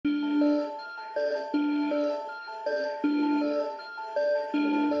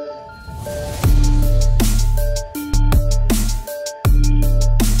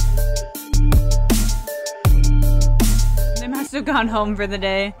have gone home for the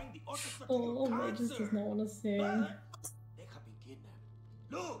day. Oh, Magus does not want to sing. They have been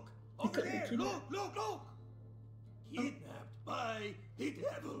kidnapped. Look! Over there! Look! Look! Look! Kidnapped by the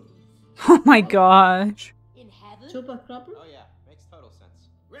devil. Oh my gosh. In heaven? Oh yeah, makes total sense.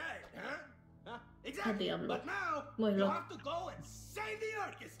 Right, huh? Huh? Exactly. But now, Wait, you look. have to go and save the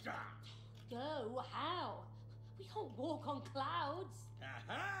orchestra. Go? How? We can't walk on clouds.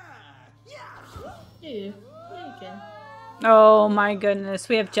 Aha! Yeah! Yeah, you can. Oh my goodness,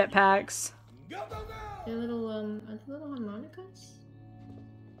 we have jetpacks. Go, go, go! They're little, are they little harmonicas?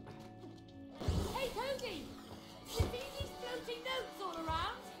 Hey, Cody! You see these floating notes all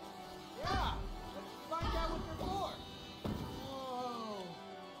around? Yeah, let's find out what they're for. Whoa,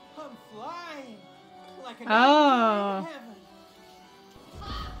 I'm flying like an Oh. angel in heaven.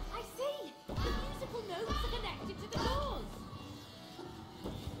 I see! The musical notes are connected to the doors.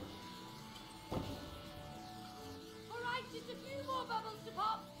 Alright, just a few more bubbles to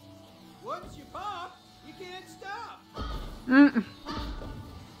pop. Once you pop, you can't stop. Mm.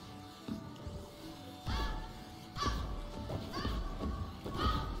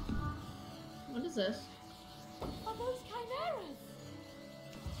 What is this? Are those chimeras?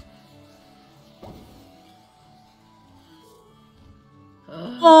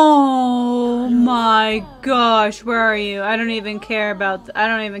 Oh my gosh, where are you? I don't even care about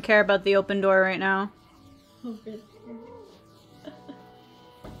the open door right now. Oh, good.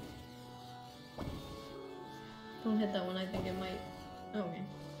 Don't hit that one, I think it might. Oh, okay.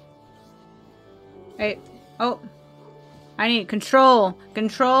 Hey, oh. I need control.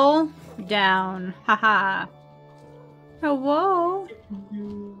 Control down. Haha. Oh, whoa.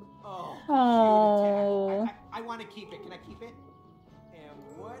 Oh. Oh. I want to keep it. Can I keep it? And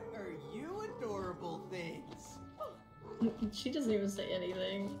what are you adorable things? She doesn't even say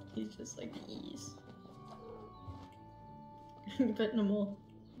anything. He's just like, ease. Petting them all.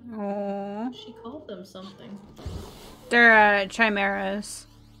 Oh. She called them something. They're chimeras.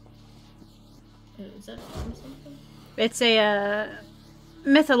 Is that from something? It's a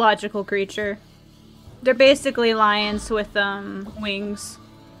mythological creature. They're basically lions with wings.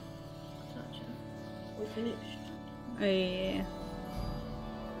 Gotcha. We're finished. Yeah.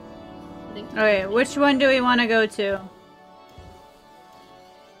 I think. Okay, which one do we want to go to?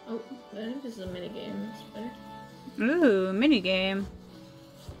 Oh, I think this is a mini game. It's better. Ooh, minigame.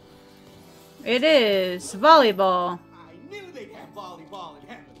 It is volleyball. I knew they'd have volleyball in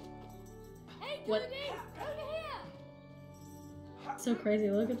heaven. Hey, What? Cody! Over here! So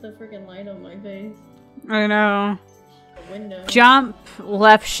crazy. Look at the freaking light on my face. I know. The window. Jump,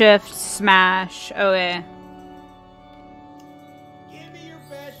 left shift, smash. Okay. Give me your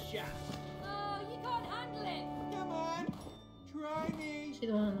best shot. Oh, you can't handle it. Come on, try me. See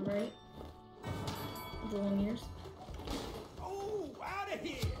the one on the right? With the long ears? Oh, out of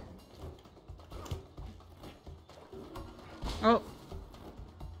here! Oh.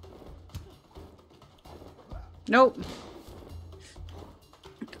 Nope.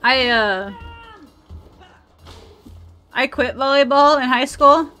 I quit volleyball in high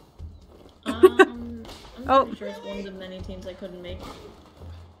school. I'm Oh. pretty sure it's one of the many teams I couldn't make.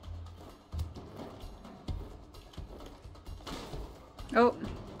 Oh.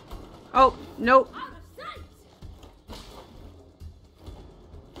 Oh, nope. Out of sight!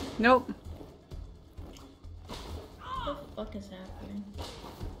 Nope. What the fuck is happening?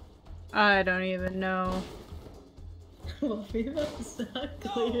 I don't even know. Well, we have to stop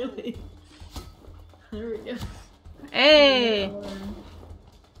clearly. There we go. Hey!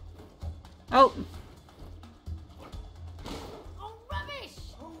 Oh. Oh, rubbish!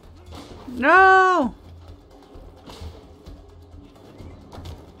 No!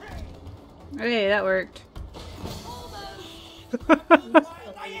 Hey, that worked.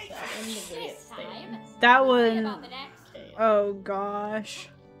 This time. That Sorry one. about the next. Oh gosh.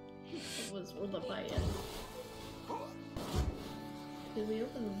 It was worth a fight. Did we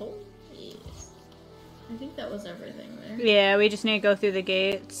open the door? Yes. I think that was everything there. Yeah, we just need to go through the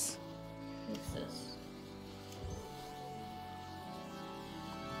gates. What's this?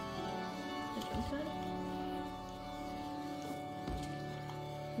 The jump pad?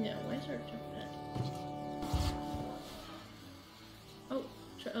 Yeah, where's our jump pad?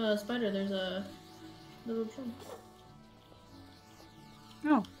 Oh, Spider, there's a little jump.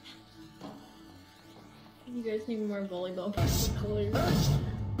 Oh. You guys need more volleyball colors.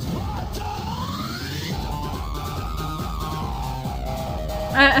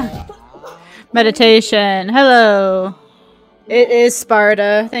 Meditation. Hello. It is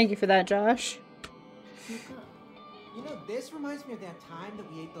Sparta. Thank you for that, Josh. You know, this reminds me of that time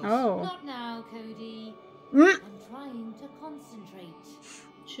that we ate those. Oh. Not now, Cody. Mm. I'm trying to concentrate.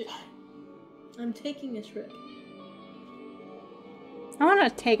 Shit. I'm taking a trip. I want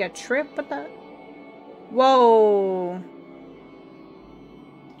to take a trip with that. Whoa.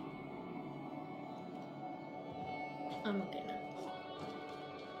 I'm okay now.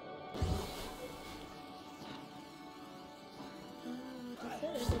 Is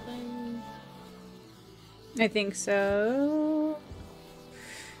that everything? I think so.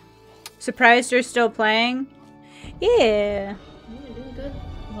 Surprised you're still playing? Yeah. Yeah, doing good.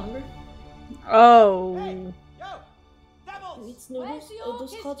 Hungry? Oh. Hey, yo, devils! Eat noodles? the Oh,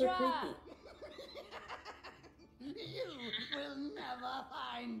 those cards are orchestra? creepy. You will never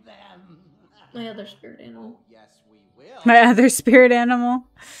find them. My other spirit animal. Oh, yes, we will. My other spirit animal.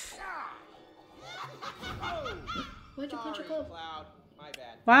 Why'd you punch a club? Cloud. My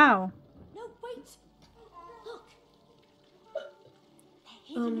bad. Wow. No, wait. Look.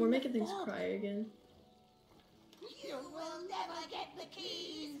 We're making things cry again. You will never get the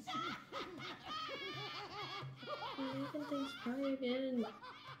keys. We're making things cry again.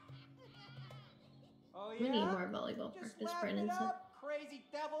 Oh, We yeah? need more volleyball Just practice, wrap Brandon it said. up, crazy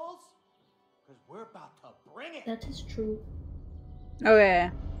devils. Because we're about to bring it. That is true.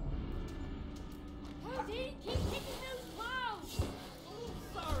 Okay. Cody, keep kicking those clouds.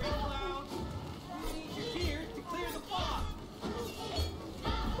 Sorry, Cloud. We need your tears to clear the fog.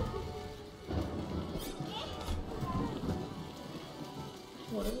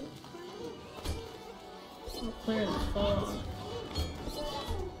 What is it? Oh, clear the fog.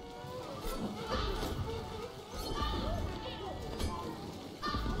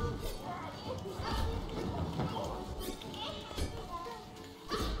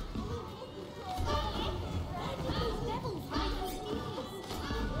 Devils, hide those keys.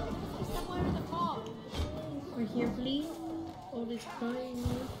 Somewhere in the fog. We're here, please. Oh, this crying.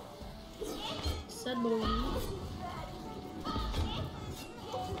 Sad boy.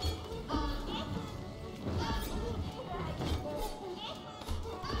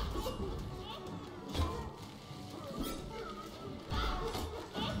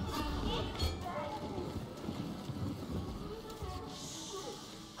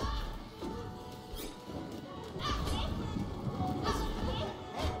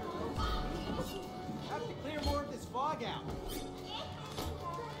 Have to clear more of this fog out.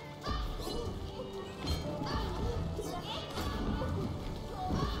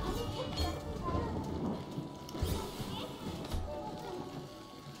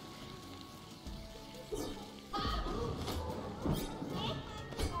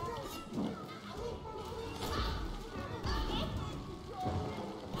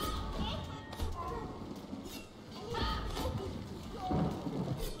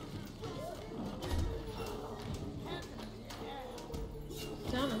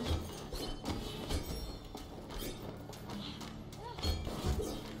 Down him.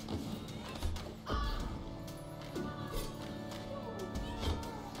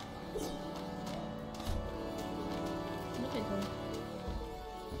 Look at him.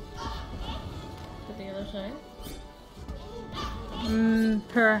 To the other side.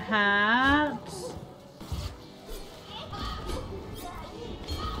 Perhaps.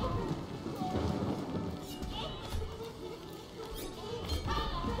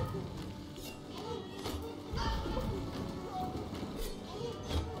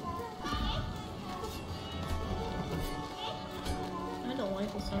 I don't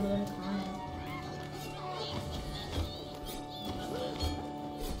like the sound of them crying.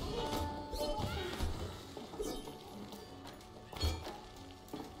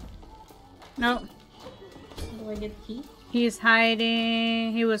 Nope. How do I get the key? He's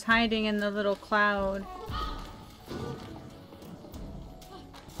hiding. He was hiding in the little cloud.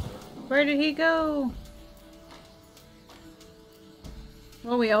 Where did he go?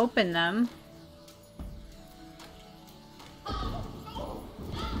 Well, we opened them. Oh,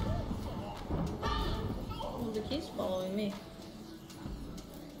 the key's following me.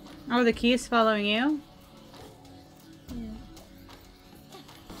 Oh, the key's following you? Yeah.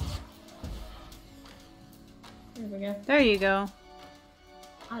 There we go. There you go.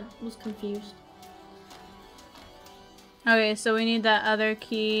 I was confused. Okay, so we need that other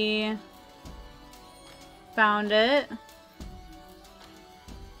key. Found it.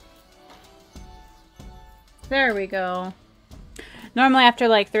 There we go. Normally after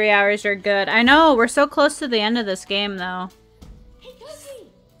like 3 hours you're good. I know, we're so close to the end of this game though. Hey, Cody.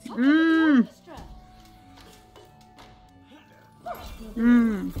 Mmm.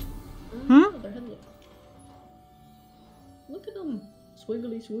 Mmm. Oh, they're headless. Look at them.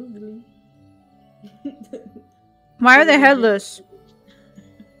 Swiggly, swiggly. Why are they headless?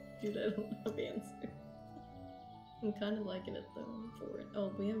 Dude, I don't have the answer. I'm kind of liking it though. For it.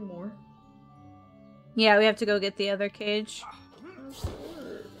 Oh, we have more. Yeah, we have to go get the other cage. Of course.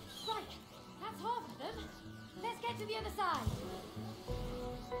 Right, that's half of them. Let's get to the other side.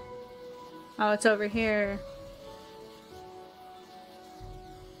 Oh, it's over here.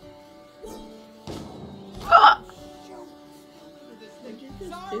 Ah! What'd you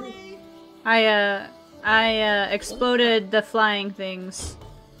just do? I exploded the flying things.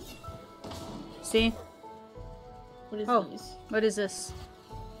 See? What is Oh, these? what is this?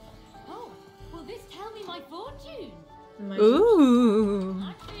 Oh, will this tell me my fortune? Am I Ooh.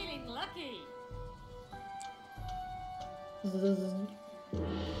 I'm feeling lucky.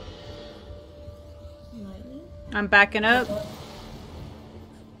 Lightning? I'm backing up.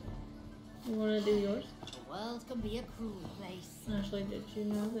 You wanna do yours? The world can be a cruel place. Actually, did you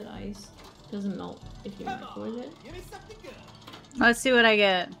know that ice doesn't melt if you microwave it? Give me something good. Let's see what I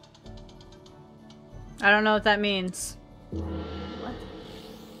get. I don't know what that means. What?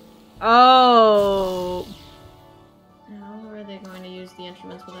 Oh. How are they going to use the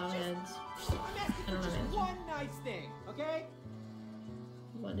instruments without heads? I'm asking I don't for know, just man. one nice thing, okay?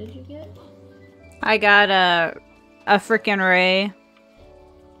 What did you get? I got a frickin' ray.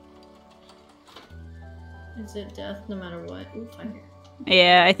 Is it death no matter what? Ooh, fire.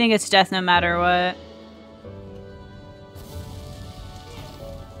 Yeah, I think it's death no matter what.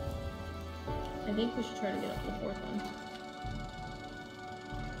 I think we should try to get up to the fourth one.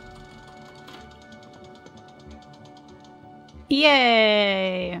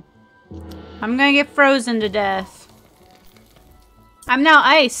 Yay! I'm gonna get frozen to death. I'm now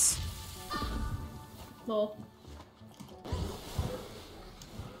ice. Well,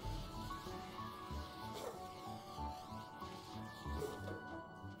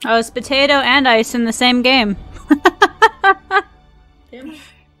 Oh, it's potato and ice in the same game. damn.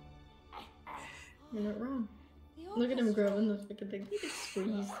 You're not wrong. Look at him growing the freaking thing. He just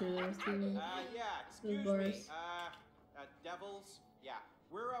squeeze through those two. Yeah, excuse me. bars. Devils. Yeah,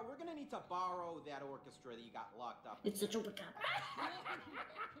 we're gonna need to borrow that orchestra that you got locked up. It's such a wicked.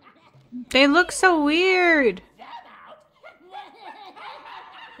 They look so weird.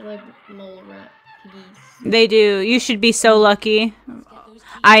 They're like mole rat piggies. They do. You should be so lucky.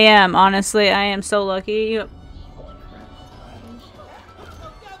 I am, honestly. I am so lucky. You- Holy crap. What's the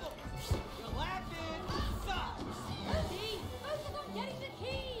devil? You're laughing. Sucks. See, both of them getting the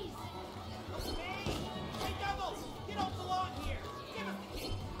keys. Okay. Hey, devils, you don't belong here. Give us the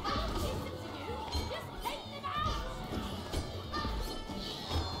key. I don't listen to you. Just take them out.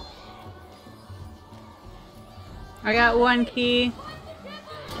 I got one key.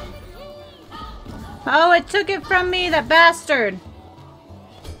 Oh, it took it from me, that bastard.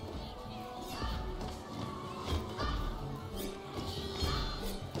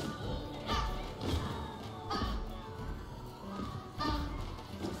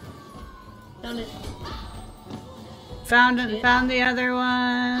 Found it. Found it, found the other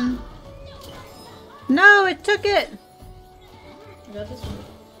one. No, it took it. I got this one.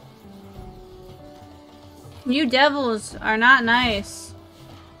 You devils are not nice.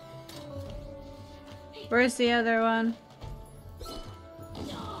 Where's the other one?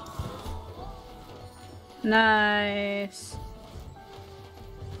 Nice.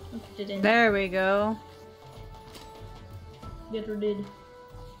 Did it. There we go. Get her did.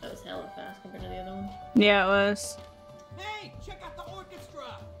 That was hella fast compared to the other one. Yeah, it was. Hey, check out the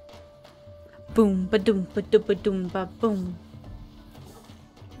orchestra. Boom, ba doom, ba doo, ba doom, ba boom.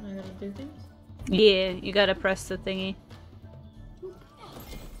 I gotta do things. Yeah, you gotta press the thingy.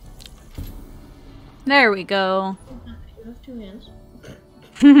 There we go. You have two hands.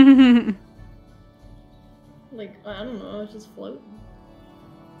 Like, I don't know, it's just floating.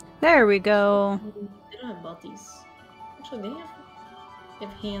 There we go. They don't have butties. Actually, they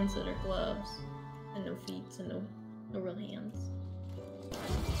have hands that are gloves. And no feet, and no real hands.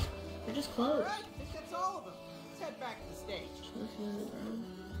 They're just clothes. Alright, I think that's all of them. Let's head back to the stage. Just move it around.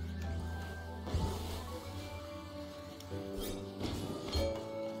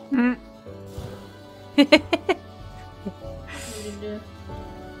 Mm. What did you do?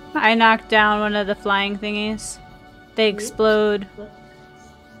 I knocked down one of the flying thingies. They explode. What?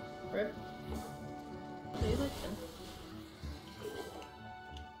 Rip. Do you like them?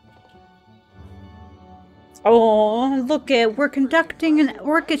 Oh, look it, we're conducting an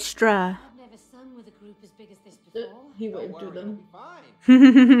orchestra. I've never sung with a group as big as this before. He Don't waved to worry, it'll them. be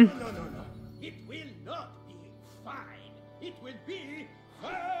fine. No, no, no. It will not be fine. It will be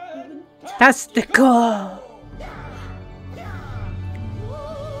fun. That's the goal.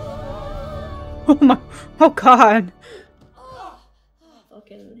 Oh my, oh god.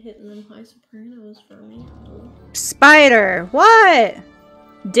 Fucking hitting them high sopranos for me. Spider, what?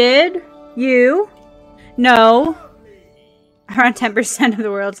 Did you know? Around 10% of the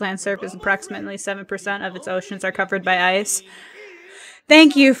world's land surface, approximately 7% of its oceans are covered by ice.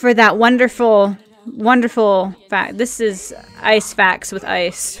 Thank you for that wonderful, wonderful fact. This is ice facts with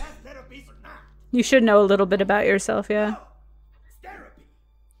ice. You should know a little bit about yourself, yeah. Therapy.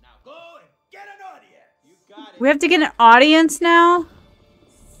 Now go and get an audience. You got it. We have to get an audience now?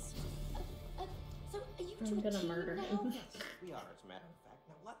 So are you I'm gonna murder him. We are, as a matter of fact.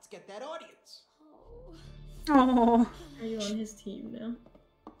 Now let's get that audience. Oh, Are you on his team now?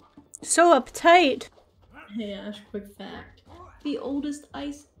 so uptight. Hey Ash, quick fact. The oldest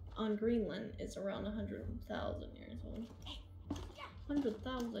ice on Greenland is around 100,000 years old.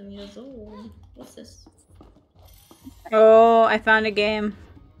 100,000 years old. What's this? Oh, I found a game.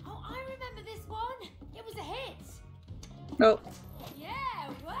 Oh, I remember this one. It was a hit. Oh. Yeah,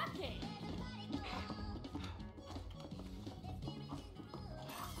 working.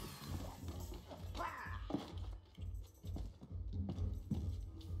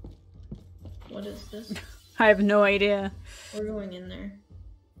 What is this? I have no idea. We're going in there.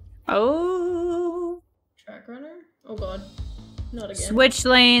 Oh. Track runner? Oh god. Not again. Switch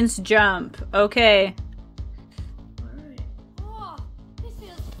lanes, jump. Okay. Alright. Oh, this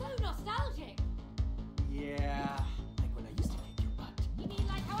feels so nostalgic. Yeah, like when I used to kick your butt. You mean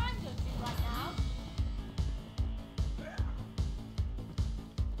like how I'm going to right now?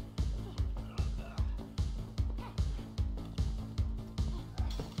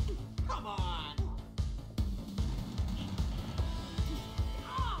 Come on.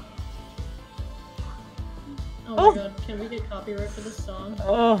 Oh Oh. my god, can we get copyright for this song?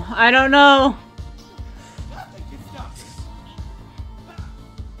 Oh, I don't know. Nothing can stop this.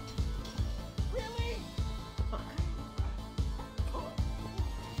 Really? Fuck.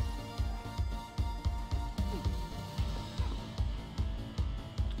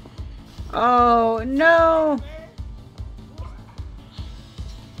 Oh, no.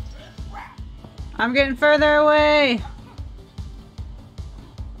 I'm getting further away.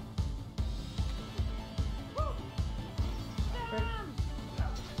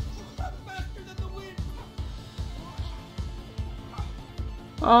 Faster than the wind.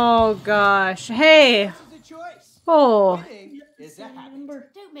 Oh, gosh. Hey. This is a choice. Oh. Winning is a habit. Remember.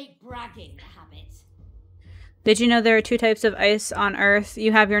 Don't make bragging a habit. Did you know there are two types of ice on Earth?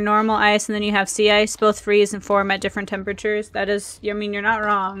 You have your normal ice and then you have sea ice. Both freeze and form at different temperatures. That is, I mean, you're not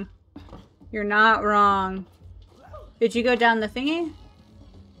wrong. You're not wrong. Did you go down the thingy?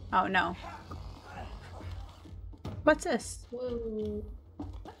 Oh, no. What's this? Whoa.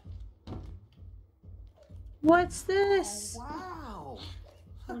 What's this? Wow.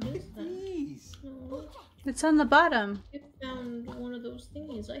 What Look is at that? these. Oh, It's on the bottom. I found one of those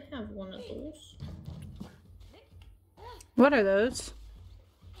thingies. I have one of those. What are those?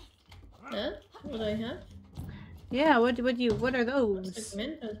 That? What I have? Yeah, what are Like those?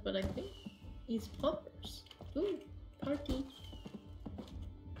 Mentos, but I think these poppers. Ooh, party.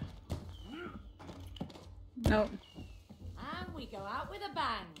 No. And we go out with a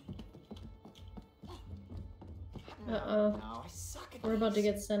bang. Uh-oh. No, I suck at We're about to these.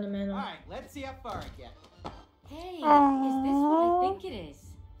 get sentimental. All right, let's see how far I get. Hey, is this what I think it is?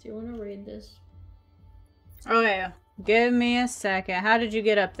 Do you want to read this? Okay, give me a second. How did you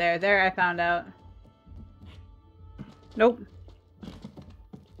get up there? There, I found out. Nope.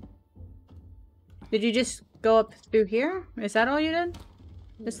 Did you just go up through here? Is that all you did?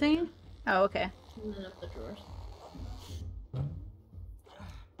 This thing? Oh, okay. And then up the drawers.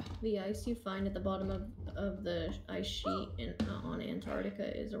 The ice you find at the bottom of the ice sheet on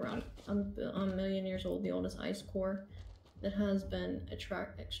Antarctica is around a million years old. The oldest ice core that has been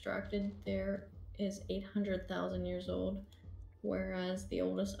extracted there is 800,000 years old, whereas the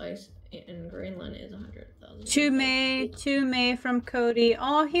oldest ice in Greenland is 100,000. To May from Cody.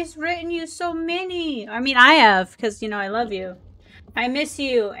 Oh, he's written you so many. I mean, I have, because, you know, I love you. I miss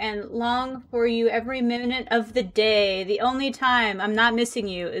you and long for you every minute of the day. The only time I'm not missing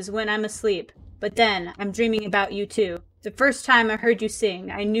you is when I'm asleep. But then, I'm dreaming about you too. The first time I heard you sing,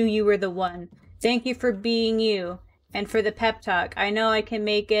 I knew you were the one. Thank you for being you. And for the pep talk. I know I can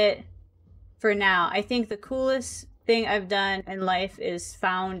make it for now. I think the coolest thing I've done in life is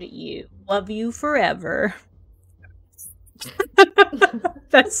found you. Love you forever.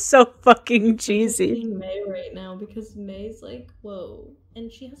 That's so fucking cheesy. Seeing May right now because May's like, whoa.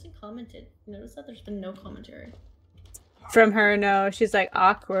 And she hasn't commented. Notice that there's been no commentary. From her, no. She's like,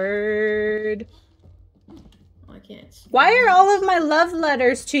 awkward. Oh, I can't. see. Why are all of my love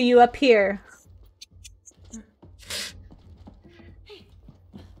letters to you up here?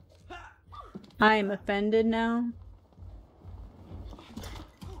 I'm offended now.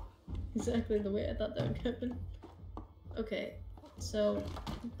 Exactly the way I thought that would happen. Okay, so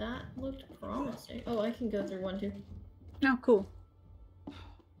that looked promising. Oh, I can go through one too. Oh, cool.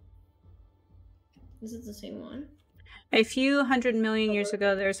 Is it the same one? A few 100 million years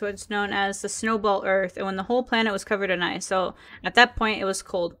ago, there's what's known as the snowball Earth, and when the whole planet was covered in ice. So at that point, it was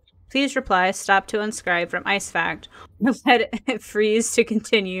cold. Please reply, stop to unscribe from Ice Fact. Let it freeze to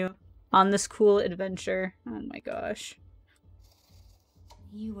continue on this cool adventure. Oh my gosh.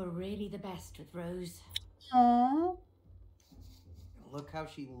 You were really the best with Rose. Aww. Look how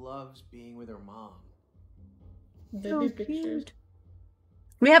she loves being with her mom. Baby So pictures. cute.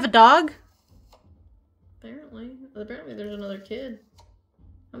 We have a dog? Apparently. Apparently there's another kid.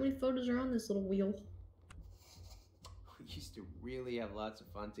 How many photos are on this little wheel? We used to really have lots of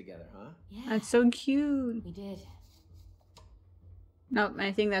fun together, huh? Yeah, That's so cute. we did. Nope,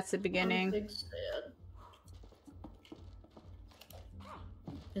 I think that's the I'm beginning. big sad.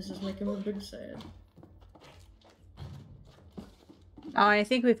 This is making me big sad. Oh, I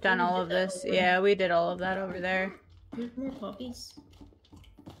think we've done We all did of that this. already. Yeah, we did all of that over there. There's more puppies.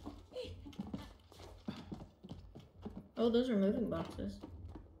 Oh, those are moving boxes.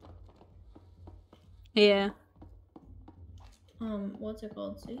 Yeah. What's it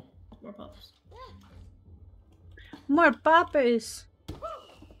called? See? More pups. More poppers.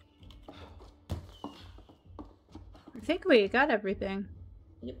 I think we got everything.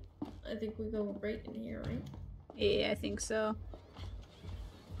 Yep. I think we go right in here, right? Yeah, I think so.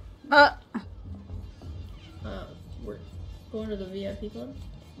 We're going to the VIP club.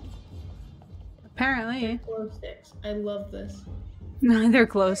 Apparently. Glow sticks. I love this. They're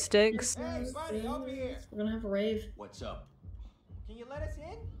glow sticks. Hey, buddy, over here. We're gonna have a rave. What's up? Can you let us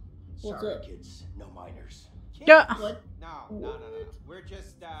in? What's Sorry, up? kids. No minors. Kids? Yeah. What? No. We're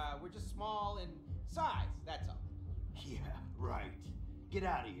just small in size. That's all. Yeah, right. Get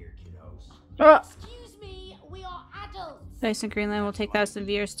out of here, kiddos. Excuse me, we are adults. Dice in Greenland will take 1,000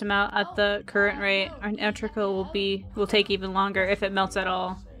 years to melt at the current rate. Our Antarctica will take even longer if it melts at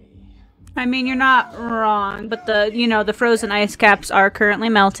all. I mean, you're not wrong, but the frozen ice caps are currently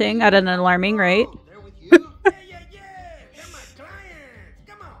melting at an alarming rate. Oh, they're with you? Yeah. They're my clients.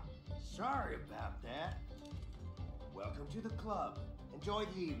 Come on. Sorry about that. Welcome to the club. Enjoy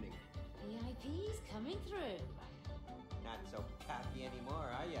the evening. VIPs coming through. Not so cocky anymore,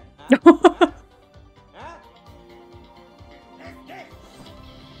 are you? Huh?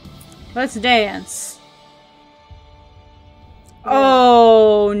 Let's dance.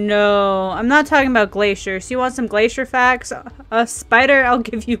 Oh no, I'm not talking about glaciers. You want some glacier facts? Spider, I'll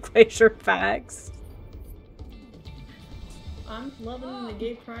give you glacier facts. I'm loving the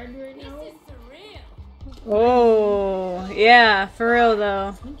gay pride right This now. is surreal. Oh, yeah, for real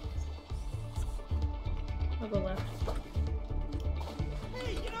though. I'll go left.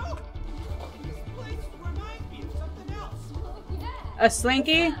 Hey, this place reminds me of something else. Oh, yeah. A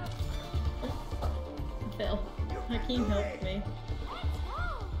slinky? Phil, Hakeem helped me.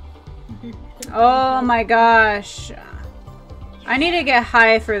 Oh my gosh. I need to get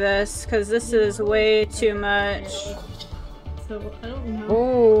high for this, because this is way too much. So, I don't know.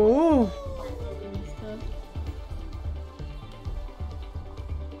 Oh.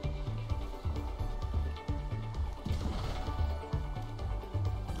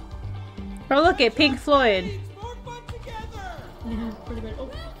 Oh, look at Pink Floyd. It's more fun together. Yeah, pretty much. Oh,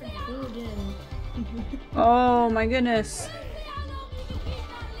 I flew again. Oh my goodness.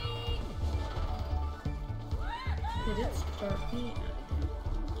 Did it start me at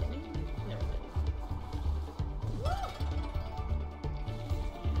the beginning? No.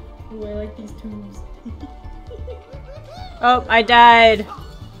 Ooh, I like these tubes. Oh, I died.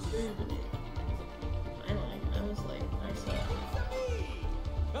 I was like, I saw.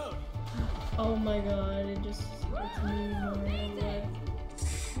 Oh my god, it's me more.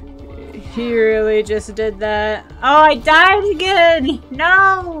 He really just did that. Oh, I died again!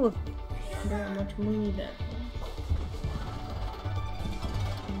 No! Very much money that.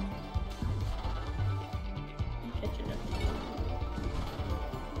 Catching up.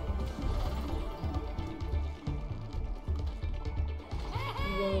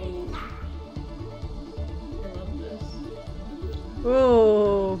 Whoa. I love this.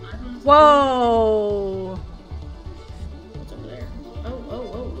 Ooh. Whoa! What's over there?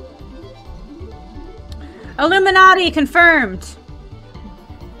 Oh. Illuminati confirmed!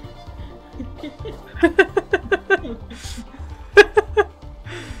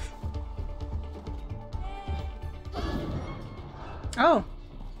 Oh.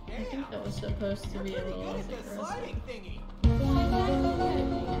 I think that was supposed to be a little Good at secret. the sliding thingy.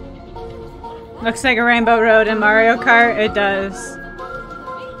 Looks like a rainbow road in Mario Kart. It does.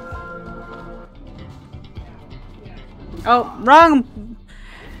 Oh, wrong.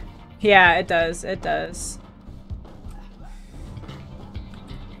 Yeah, it does. It does.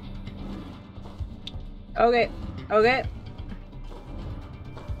 Okay. Okay.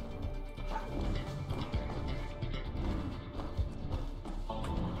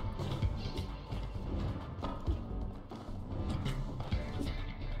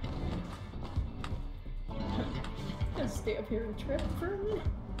 Stay up here and trip for a minute.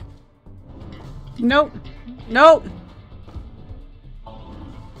 Nope. Nope.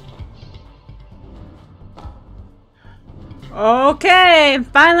 Okay,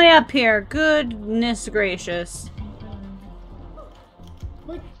 finally up here. Goodness gracious.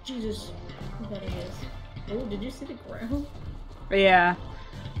 What? Jesus. That it is. Oh, did you see the ground? Yeah.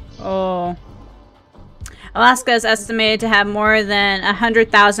 Oh. Alaska is estimated to have more than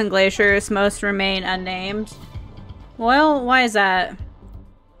 100,000 glaciers. Most remain unnamed. Well, why is that?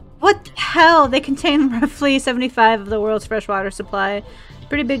 What the hell? They contain roughly 75 of the world's freshwater supply.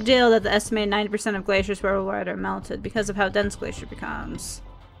 Pretty big deal that the estimated 90% of glaciers worldwide are melted because of how dense glacier becomes.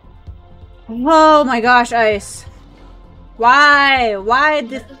 Oh my gosh, ice. Why? Why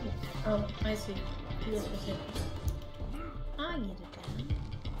this? Oh, I see. I get it down.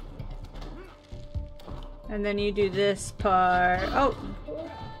 And then you do this part. Oh.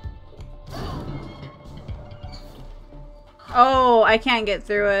 Oh, I can't get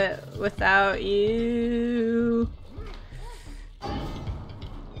through it without you.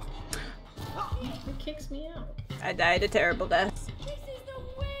 It kicks me out. I died a terrible death. This is the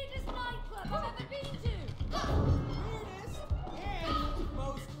weirdest nightclub I've ever been to. Weirdest and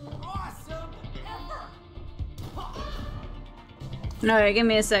most awesome ever. No, give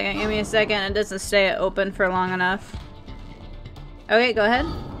me a second. Give me a second. It doesn't stay open for long enough. Okay, go ahead.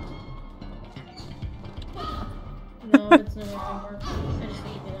 No, it's never gonna work. I just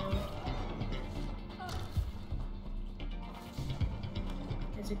need to get out.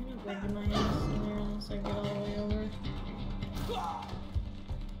 Is it gonna break in my hands in there unless I get all the way over?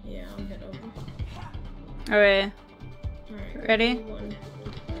 Yeah, I'll get over. Alright. Alright. Ready? 1, 2,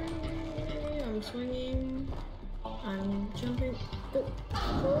 3. I'm swinging. I'm jumping.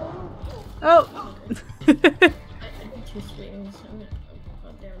 Oh! Okay. I did 2 swings. I'm gonna.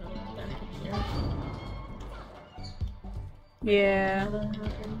 Oh, damn, I'm back in here. Yeah. Now that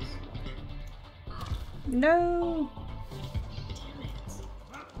happens. No! Damn it.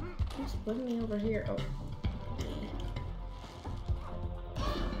 Who's putting me over here? Oh.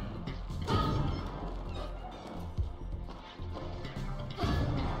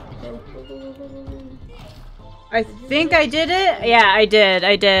 I think I did it? Yeah, I did.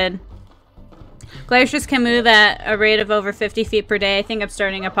 I did. Glaciers can move at a rate of over 50 feet per day. I think I'm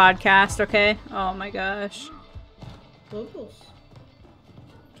starting a podcast, okay? Oh my gosh. Bubbles.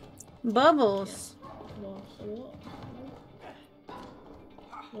 Bubbles. Well, so what?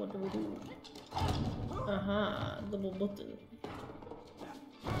 What do we do? Aha, double button.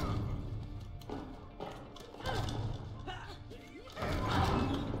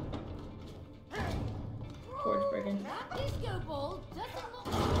 Cord's breaking. That disco ball doesn't look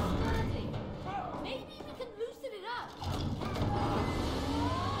too sturdy. Maybe we can loosen it up.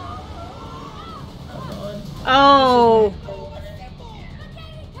 Oh god. Oh! Look at it,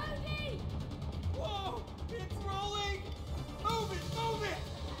 Cody! Whoa! It's rolling! Move it! Move it!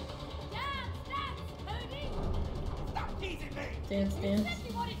 Dance, Cody! Stop teasing me! Dance, You dance. said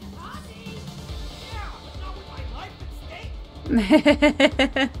you wanted to party! Yeah, but not with my life at stake!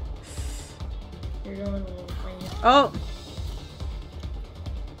 You're going a little funny. Oh!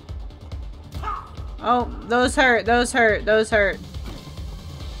 Oh, those hurt, those hurt, those hurt.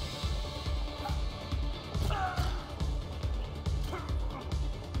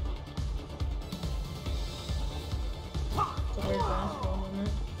 It's a weird basketball moment.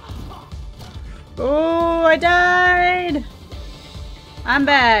 Oh, I died! I'm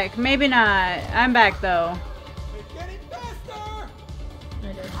back. Maybe not. I'm back though. We're getting faster!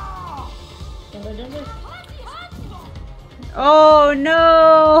 I did. Ah! Jump it, jump it. Party, party! Oh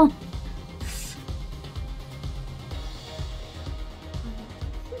no!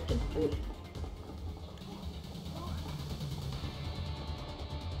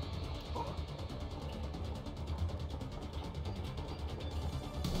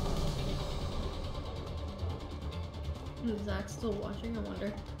 Is Zach still watching? I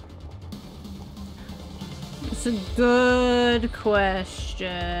wonder. It's a good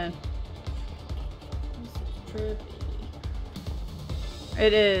question. This is trippy.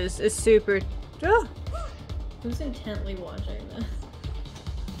 It is. It's super. Oh. Who's intently watching this?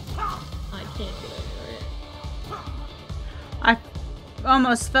 I I can't get over it. I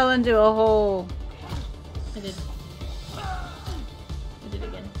almost fell into a hole. I did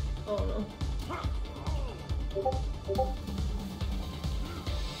again. Oh no.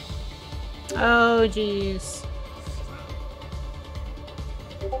 Oh, jeez.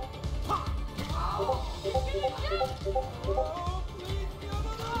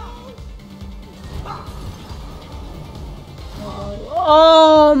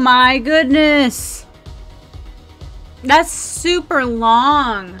 Oh my goodness. That's super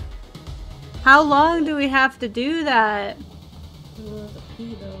long. How long do we have to do that? Oh, the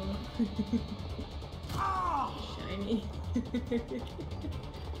pee though. Shiny.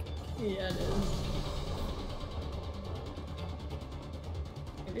 Yeah, it is.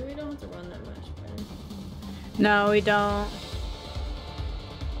 Maybe we don't have to run that much, but... No, we don't.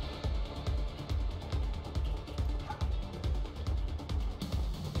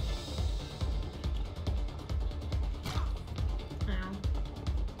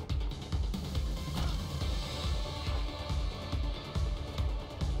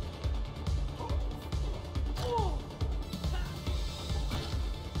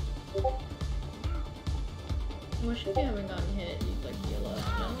 I wish if you haven't gotten hit, you'd like heal up.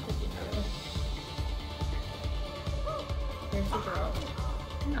 I don't think you do. Here's the drop.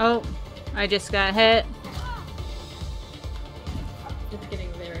 Oh, I just got hit. It's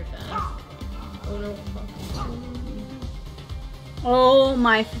getting very fast. Oh no. Oh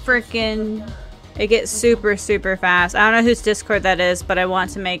my freaking. It gets super, super fast. I don't know whose Discord that is, but I want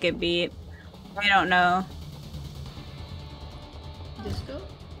to make it beat. I don't know. Disco?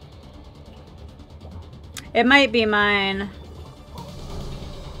 It might be mine.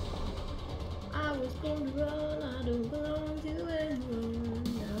 I was born to run, I don't belong to anyone.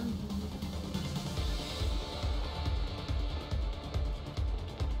 No.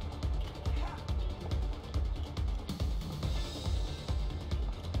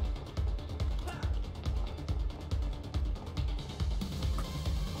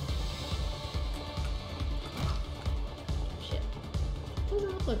 Shit. Doesn't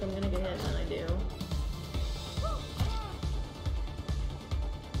look like I'm gonna get hit, and I do.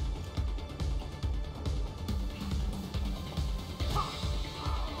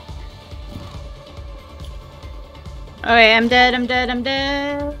 Okay, I'm dead, I'm dead, I'm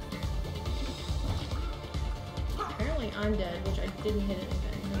dead. Apparently I'm dead, which I didn't hit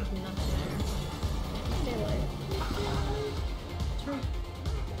anything. There was nothing there. Daylight.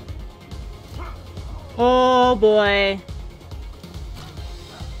 Oh boy.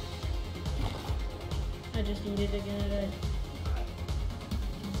 I just needed again.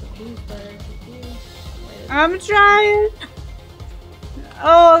 Please, better. I'm trying.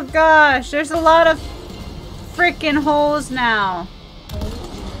 Oh gosh, there's a lot of freaking holes now.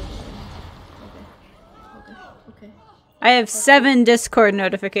 Okay. I have 7 Discord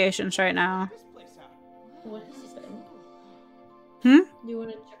notifications right now. What is this thing? Hmm? Do you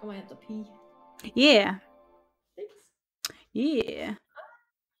want to check on my have to pee? Yeah. Thanks. Yeah.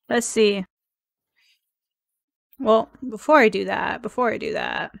 Let's see. Well, before I do that,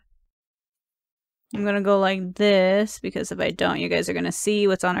 I'm gonna go like this, because if I don't, you guys are gonna see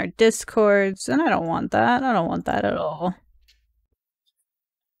what's on our Discords, and I don't want that. I don't want that at all.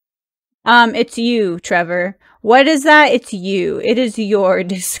 It's you, Trevor. What is that? It's you. It is your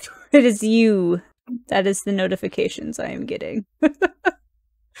Discord. It is you. That is the notifications I am getting.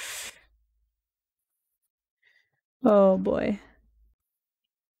 Oh boy.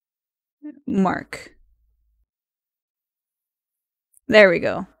 Mark. There we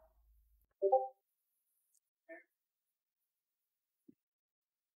go.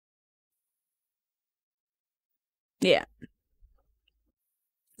 Yeah.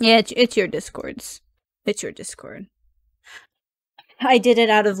 Yeah, it's your Discords. It's your Discord. I did it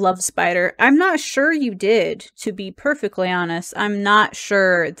out of love, Spider. I'm not sure you did, to be perfectly honest. I'm not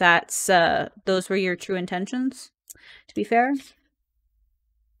sure that's those were your true intentions, to be fair.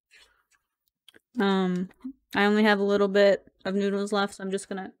 I only have a little bit of noodles left, so I'm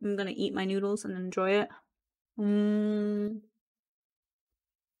gonna eat my noodles and enjoy it.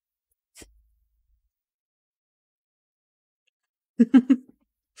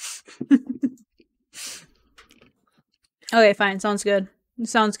 Okay, fine. Sounds good.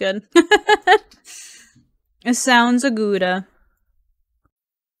 Sounds good. It sounds a gooda.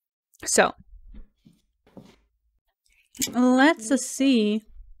 So, let's see.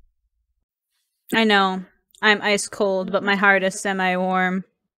 I know. I'm ice cold, but my heart is semi-warm.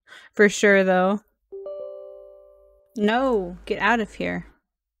 For sure, though. No, get out of here.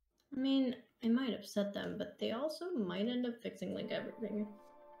 I mean, it might upset them, but they also might end up fixing like everything.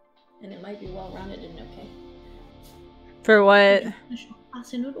 and it might be well-rounded and okay. For what?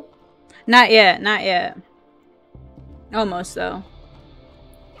 Pasta noodle. Not yet, not yet. Almost though.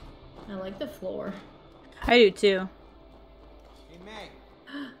 I like the floor. I do too. Hey, Meg.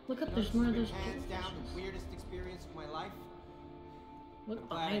 Look up, You know, there's this more has of been those. hands down the weirdest experience of my life. Look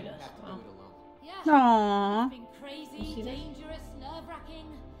Glad I behind didn't us. have to Wow. do it alone. Yeah. Aww. It's been You crazy, see that? dangerous, nerve-wracking.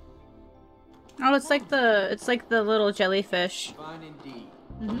 Oh, it's like the little jellyfish. Fun indeed.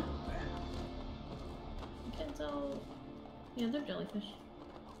 Mm-hmm. You can tell. Yeah, they're jellyfish.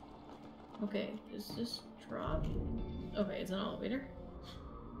 Okay, is this drop? Okay, it's an elevator.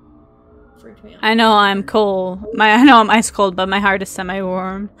 Freaked me out. I know I'm cold. I know I'm ice cold, but my heart is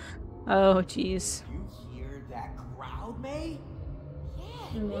semi-warm. Oh, jeez. You hear that crowd, May?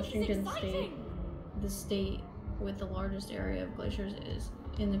 Yeah, In this is Washington State, exciting. the state with the largest area of glaciers is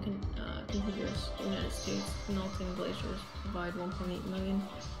in the contiguous United States. Melting glaciers provide 1.8 million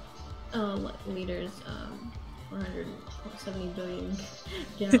liters, 470 billion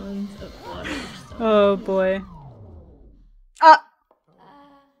gallons of water. So. Oh boy. Uh,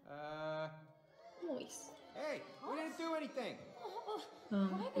 Nice. Hey, we didn't do anything. why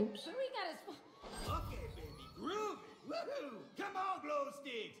are they Oops. booing at us? Okay, baby, groovy. Woohoo! Come on, glow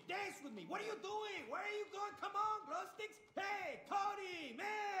sticks, dance with me. What are you doing? Where are you going? Come on, glow sticks. Hey, Cody,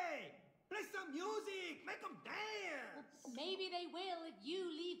 May, play some music. Make them dance. Maybe they will if you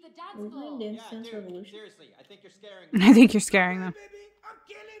leave the dance We're floor. playing Dance Yeah, Dance dude, Revolution. seriously, I think you're scaring me. I think you're scaring them. Baby, I'm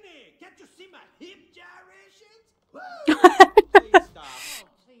killing it. Can't you see my hip gyrations? Woo! Please stop. Oh,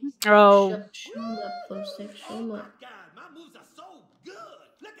 please. Oh. Show 'em up, glow stick. Show 'em Oh my up. God, my moves are so good.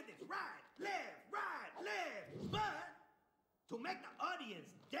 Look at this, right, left. But to make the audience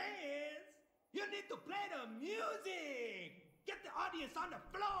dance, you need to play the music. Get the audience on the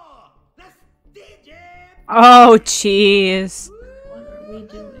floor. Let's DJ. Oh, jeez. What are we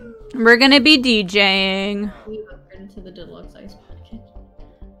doing? We're gonna be DJing. We've upgraded to the deluxe ice packet.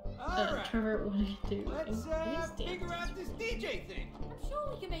 All right, Trevor, what do you do? let's Please figure dance. out this DJ thing. I'm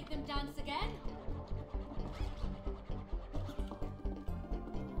sure we can make them dance again.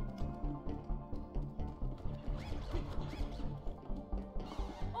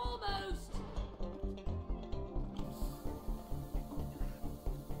 Almost.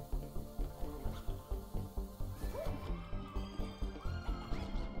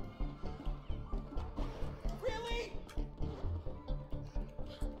 Really?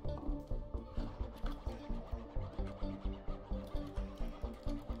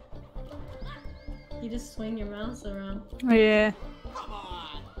 You just swing your mouse around. Oh, yeah. Come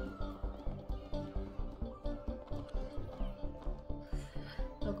on.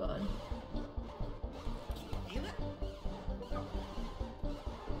 Oh god. Feel it?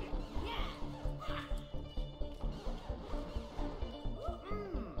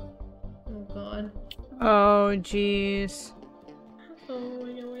 Oh god. Oh, jeez. Oh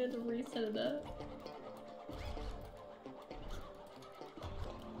my god, we had to reset it up.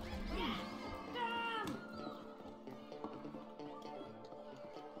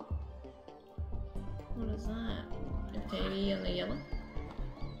 What is that? A baby in the yellow?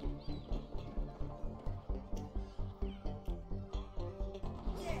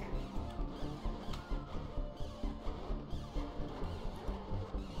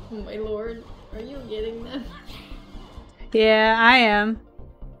 Oh my lord, are you getting them? Yeah, I am.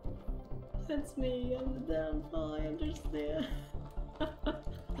 That's me, I'm the downfall, I understand.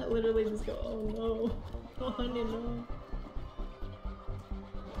 I literally just go, oh no. Oh honey, no.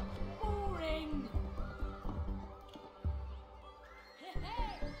 Boring.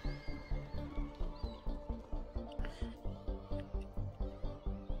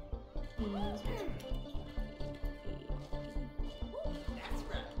 That's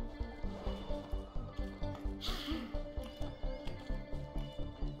right.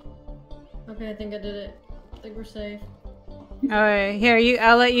 Okay, I think I did it. I think we're safe. Alright, here,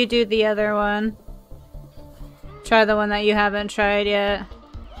 I'll let you do the other one. Try the one that you haven't tried yet.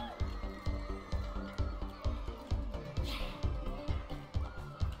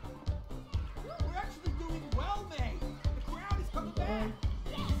 We're actually doing well, May. The crowd is coming back.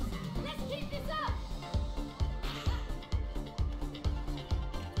 Let's keep this up.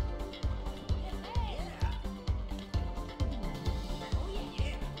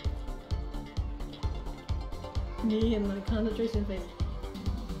 Me and my concentration face.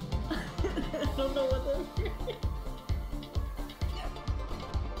 I don't know what that is.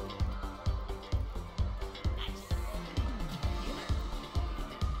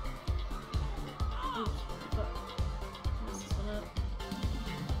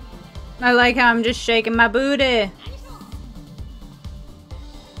 I like how I'm just shaking my booty.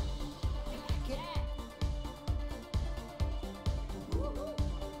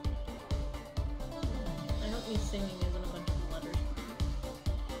 singing isn't a bunch of letters.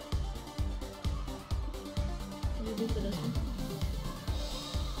 Can you do for this one?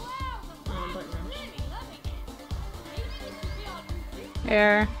 Button mash.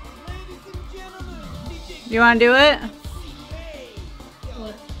 Here. You want to do it?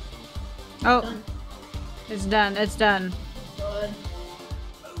 What? Oh, Done. it's done. It's done. Good.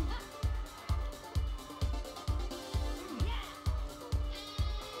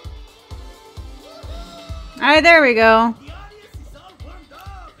 Alright, there we go.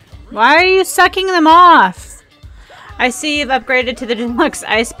 Why are you sucking them off? I see you've upgraded to the deluxe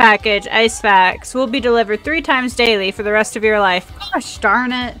ice package. Ice packs will be delivered 3 times daily for the rest of your life. Gosh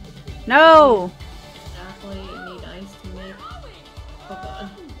darn it. No! Exactly, you need ice to make. Oh god.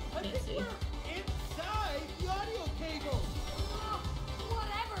 Can't see. Inside the audio cable.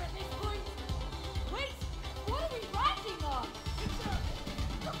 Whatever at this point. Wait, what are we writing on?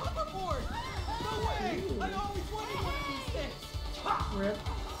 It's a hoverboard. No way. I always wanted one of these things. Ha! Rip.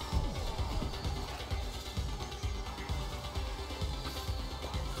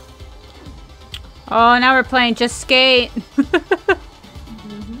 Oh, now we're playing Just Skate.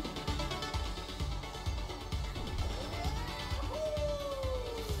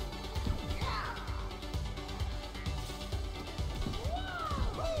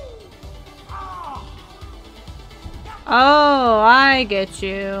 Oh, I get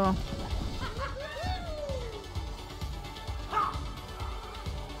you.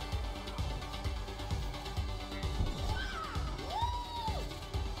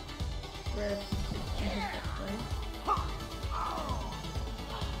 Rip.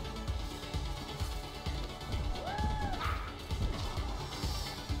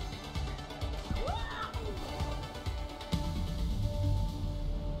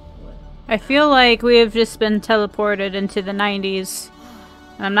 I feel like we have just been teleported into the 90s.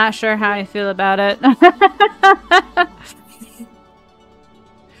 I'm not sure how I feel about it.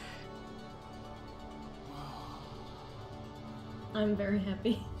 I'm very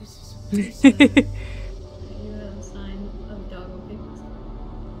happy. This is amazing. You have a sign of doggo pics.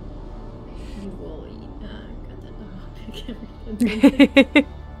 You will eat. Got that doggo pic every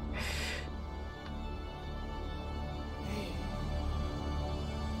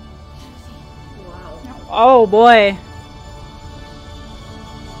Wow. Oh boy.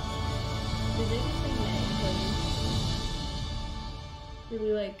 Did they just say nay?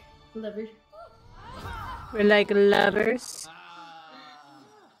 Really like leverage? We're like lovers.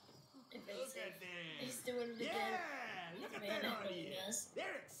 If Look at he's them. doing it Yeah, again. look at Man, that I really audience. guess.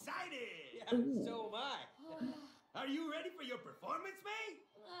 They're excited. Yeah, so am I. Are you ready for your performance, May?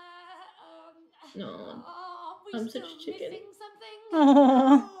 No. Are we I'm still such a chicken. missing something?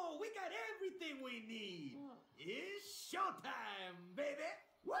 Oh. Oh, we got everything we need. It's showtime, baby.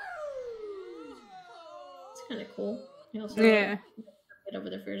 Woo! It's kind of cool. You also Yeah. get over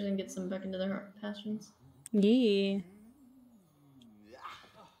their fears and get them back into their heart passions. Yeah.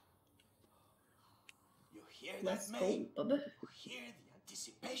 You hear Let's that, go, May? Bubba. You hear the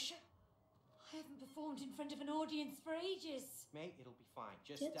anticipation? I haven't performed in front of an audience for ages. May, it'll be fine.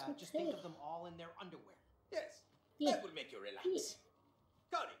 Just That's what just think say. of them all in their underwear. Yes. Yeah. That will make you relax.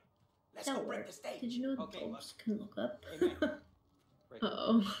 Cody, let's go Don't break worry. the stage. Did you know the Okay, bulbs can look up? Hey, May. Break it.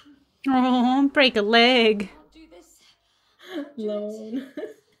 Uh-oh. Oh, break a leg. Can't do this. Lone.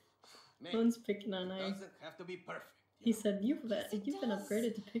 May, Lone's picking on ice. doesn't have to be perfect. He said, you've been does.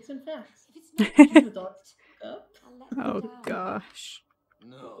 upgraded to pics and facts. If it's not Did you know dogs look up? I'll let them Oh down. gosh.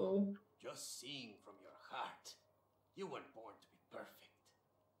 No, Oh. just sing from your heart. You weren't born to be perfect.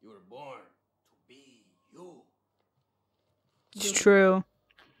 You were born to be you. It's true.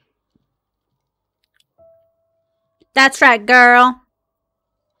 That's right, girl.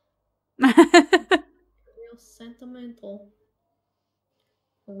 Real sentimental.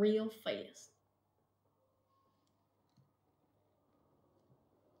 Real fast.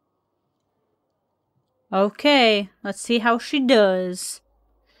 Okay, let's see how she does.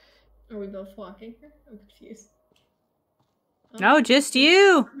 Are we both walking her? I'm confused. No, just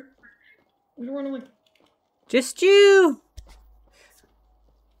you. I'm gonna run away. Just you.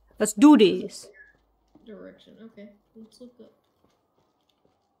 Let's do this. Direction. Okay, let's look up.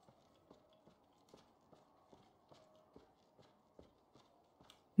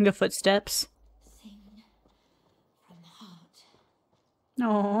 The footsteps. Sing from the heart.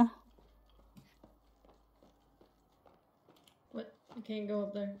 Oh. What? I can't go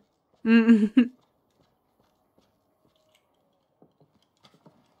up there.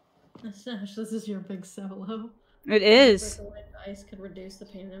 Sash, this is your big solo. It is. Break away the ice could reduce the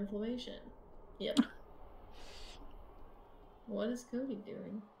pain and inflammation. Yep. What is Cody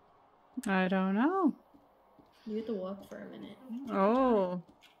doing? I don't know. You get to walk for a minute. Oh.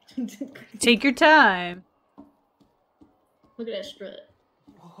 Take your time. Look at that strut.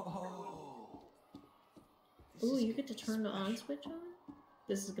 Whoa. Ooh, you get to turn the on switch on?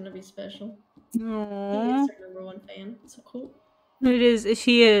 This is gonna be special. Aww. He is our #1 fan. So cool. It is.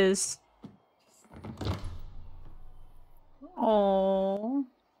 She is. Oh.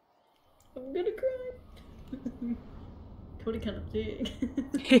 I'm gonna cry. Cody kind of big.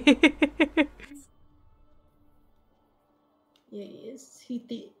 Yeah, he is. He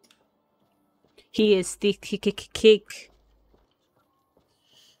thick. He is thick.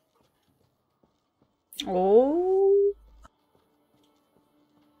 Oh.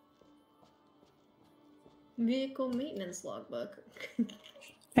 Vehicle maintenance logbook.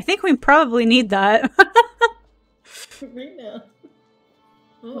 I think we probably need that. Right now.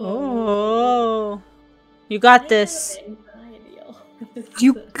 Oh. You got this. I have anxiety, y'all.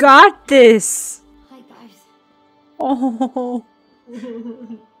 You got this. Hi, guys. Oh.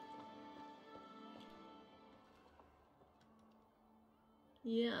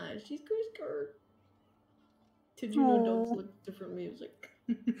 Yeah, she's good. Did you know dogs Aw. look different music?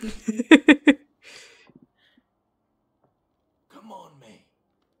 Come on, May.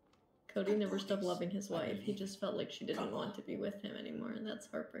 Cody never stopped loving his wife. He just felt like she didn't want to be with him anymore, and that's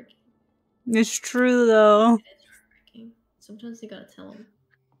heartbreaking. It's true though. It is heartbreaking. Sometimes you gotta tell him.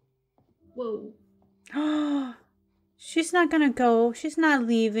 Whoa. She's not gonna go. She's not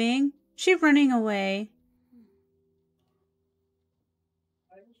leaving. She's running away.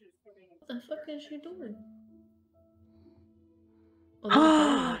 What the fuck is she doing?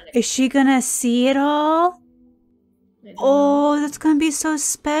 Oh, Is she gonna see it all? Oh, that's gonna be so maybe it's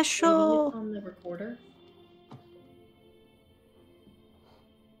special. on the recorder.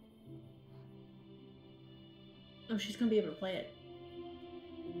 Oh, she's gonna be able to play it.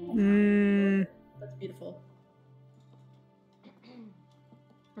 Mm. That's beautiful.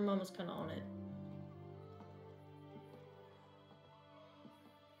 Her mom was kind of on it.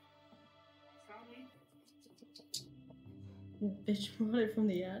 Bitch brought it from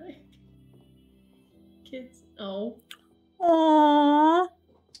the attic. Kids. Oh. Aww.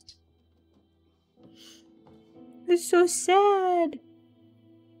 It's so sad.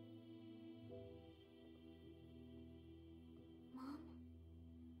 Mom,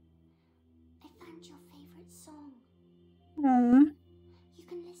 I found your favorite song. Aww. You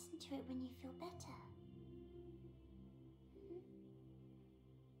can listen to it when you feel better.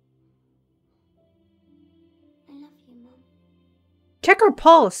 I love you, Mom. Check her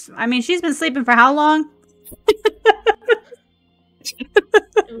pulse. I mean, she's been sleeping for how long?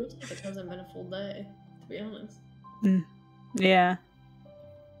 It looks like it hasn't been a full day, to be honest. Yeah.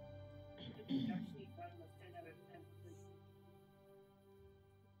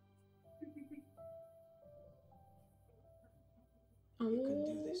 Oh, You can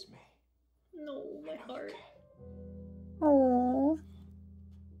do this, May. no, my heart. Aww.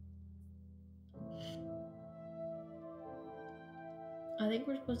 I think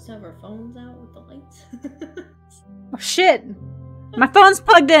we're supposed to have our phones out with the lights. Oh shit! My phone's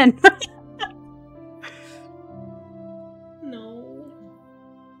plugged in. No.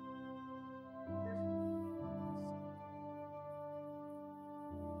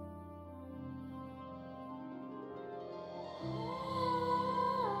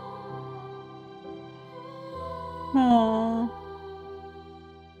 Aww.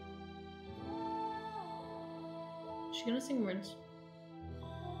 She's gonna sing words.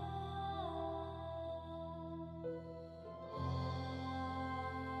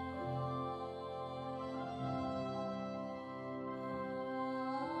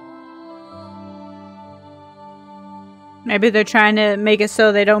 Maybe they're trying to make it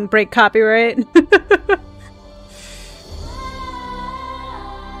so they don't break copyright.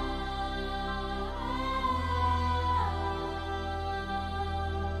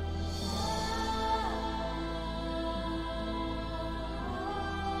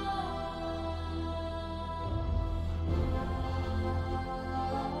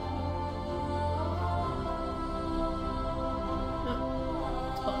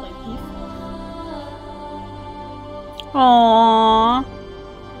 Oh, spotlight thief. Aww.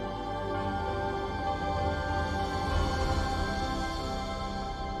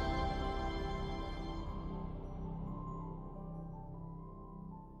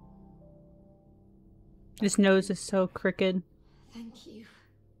 His nose is so crooked. Thank you.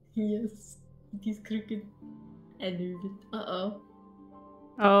 Yes, it is crooked. I knew it. Uh-oh.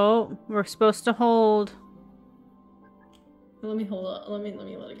 Oh, we're supposed to hold. Let me hold up. Let me let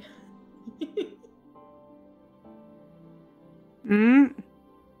it go. Mm.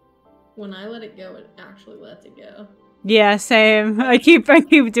 When I let it go, it actually lets it go. Yeah, same. I keep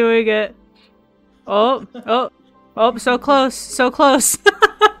doing it. Oh, so close, so close.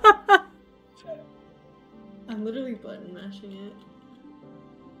 I'm literally button mashing it.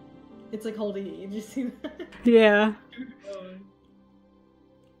 It's like holding it. You just see that? Yeah.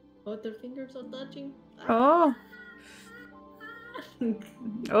 Oh, their fingers are touching. Oh.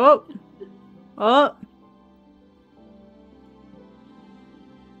 Oh. Oh.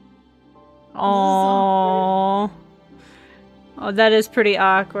 Oh. Oh, that is pretty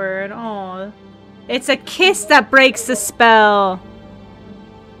awkward. Oh. It's a kiss that breaks the spell.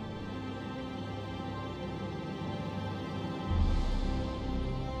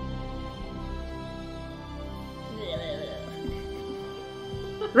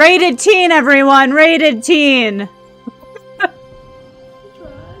 Rated teen, everyone! Rated teen! Trash.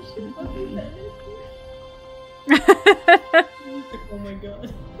 Oh my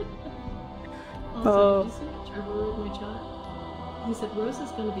god. Also, did you see what Trevor wrote in my chat? He said Rose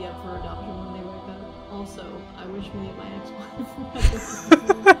is gonna be up for adoption when they wake up. Also, I wish me and my ex-wife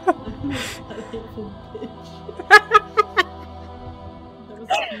I'm a hateful bitch. That was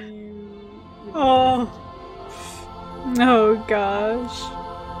cute. Oh. Oh gosh.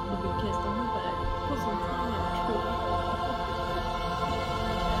 I'll be kissed on her back. Put some tongue on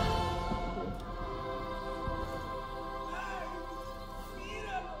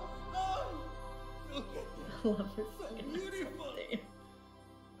I love her fucking beautiful.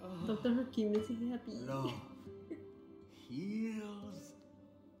 Dr. Hakim is happy. Love heals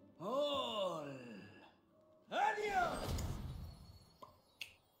all. Adios.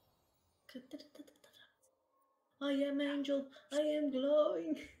 I am angel. I am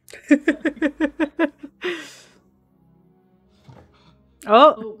glowing.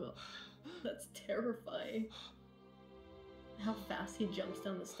 Oh. Oh god, that's terrifying. How fast he jumps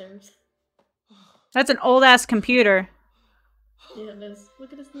down the stairs. That's an old ass computer. Yeah, it is.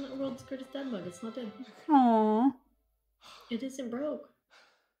 Look at this world's greatest dead bug. It's not dead. Aww. It isn't broke.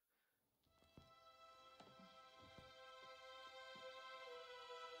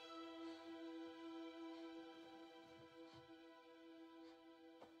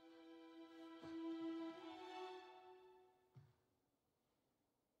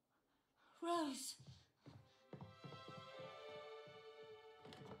 Rose.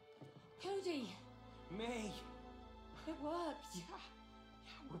 Cody. May. It worked. Yeah,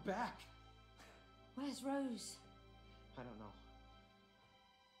 we're back. Where's Rose? I don't know.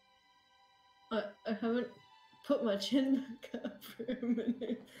 I haven't put my chin back up for a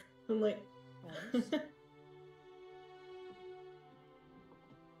minute. I'm like... Rose?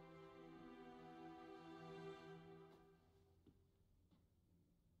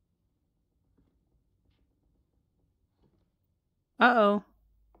 Uh-oh.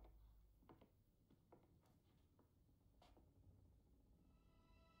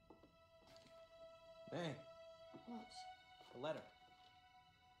 May, What? a letter.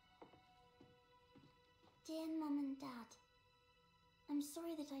 Dear Mum and Dad, I'm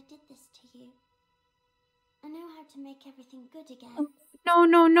sorry that I did this to you. I know how to make everything good again. No,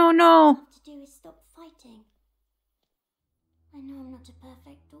 no, no, All I no. have to do is stop fighting. I know I'm not a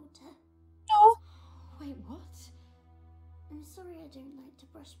perfect daughter. No. Wait, what? I'm sorry I don't like to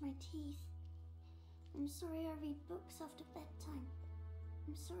brush my teeth. I'm sorry I read books after bedtime.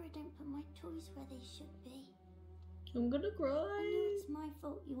 I'm sorry I don't put my toys where they should be. I'm gonna I cry. know it's my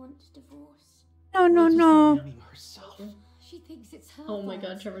fault you want a divorce. No, no, May just no. blaming herself. She thinks it's her Oh my fault.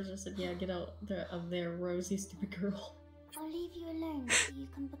 god, Trevor just said, yeah, get out of there, Rosie, stupid girl. I'll leave you alone so you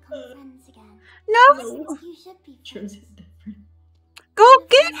can become friends again. No. No. You should be Trim's friends. different. Go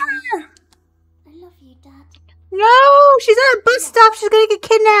get her. I love you, Dad. No, she's at a bus stop. She's gonna get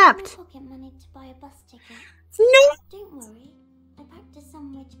I have no kidnapped. pocket money to buy a bus ticket. No. Don't worry. I packed a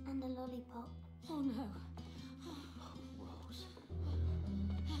sandwich and a lollipop. Oh no. Rose.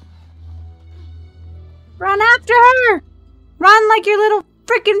 Run after her. Run like your little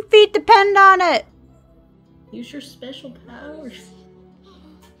freaking feet depend on it. Use your special powers.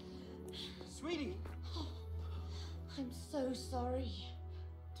 Sweetie. I'm so sorry.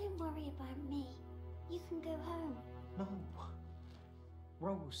 Don't worry about me. You can go home. No.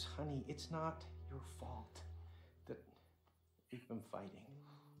 Rose, honey, it's not your fault that we've been fighting.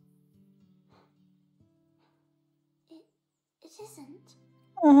 It isn't.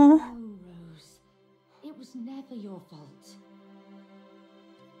 Oh. No, Rose. It was never your fault.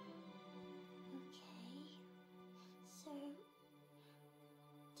 Okay. So,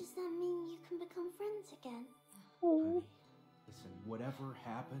 does that mean you can become friends again? Honey, listen, whatever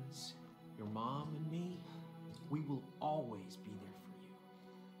happens, your mom and me, we will always be there for you.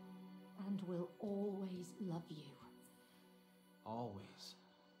 and will always love you. Always.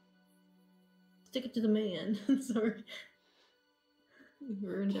 Stick it to the man. Sorry. You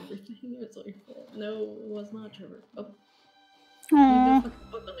ruined everything. It's all your fault. No, it was not Trevor. Oh. Aww. Leave the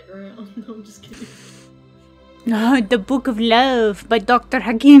fucking book on the ground. No, I'm just kidding. Oh, The Book of Love by Dr.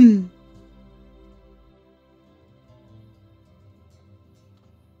 Hakim.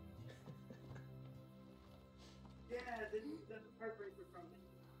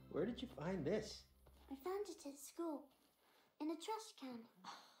 Where did you find this? I found it at school. In a trash can.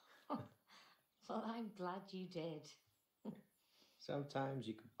 Well, I'm glad you did. Sometimes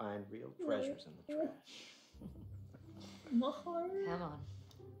you can find real treasures in the trash. My heart. Come on.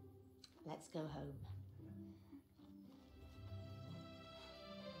 Let's go home.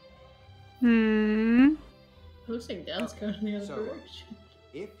 Looks like Dad's going in the other So, direction.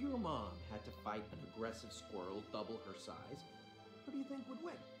 if your mom had to fight an aggressive squirrel double her size, who do you think would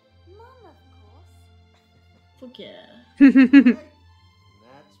win? Mom, of course. Fuck yeah.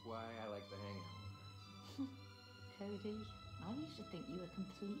 That's why I like to hang out with her. Cody, I used to think you were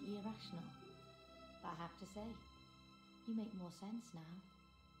completely irrational. But I have to say, you make more sense now.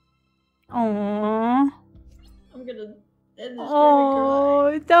 Aww. I'm gonna end this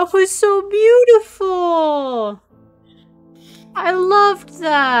Oh, that was so beautiful. I loved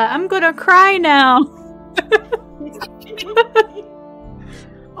that. I'm gonna cry now.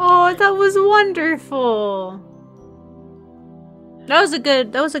 Oh, that was wonderful. That was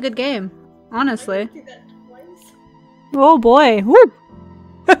a good game, honestly. Oh boy. Woo.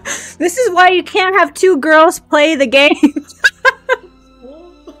 This is why you can't have two girls play the game.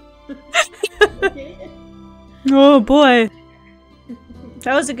 Oh boy.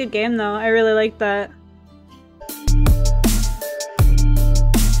 That was a good game though. I really liked that.